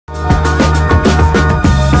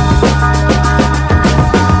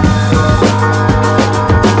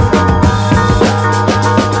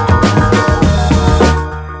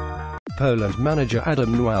Poland manager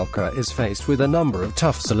Adam Nawalka is faced with a number of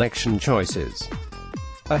tough selection choices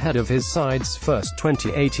ahead of his side's first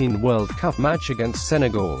 2018 World Cup match against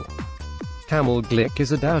Senegal. Kamil Glik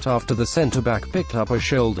is a doubt after the centre-back picked up a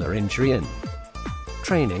shoulder injury in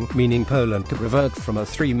training, meaning Poland could revert from a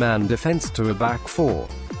three-man defence to a back four.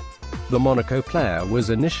 The Monaco player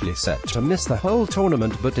was initially set to miss the whole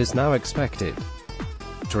tournament but is now expected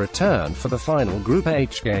to return for the final Group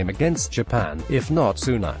H game against Japan, if not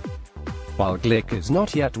sooner. While Glik is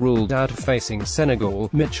not yet ruled out of facing Senegal,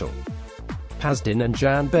 Mitchell Hasdin and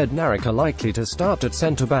Jan Bednarik are likely to start at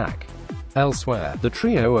centre-back. Elsewhere, the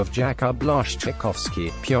trio of Jakub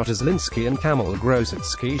Blaszczykowski, Piotr Zielinski and Kamil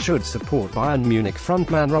Grosicki should support Bayern Munich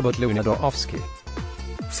frontman Robert Lewandowski.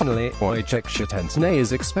 Finally, Wojciech Szczęsny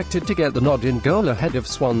is expected to get the nod in goal ahead of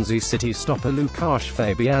Swansea City stopper Łukasz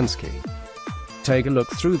Fabianski. Take a look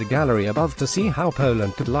through the gallery above to see how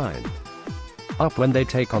Poland could line up when they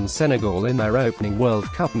take on Senegal in their opening World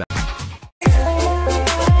Cup match.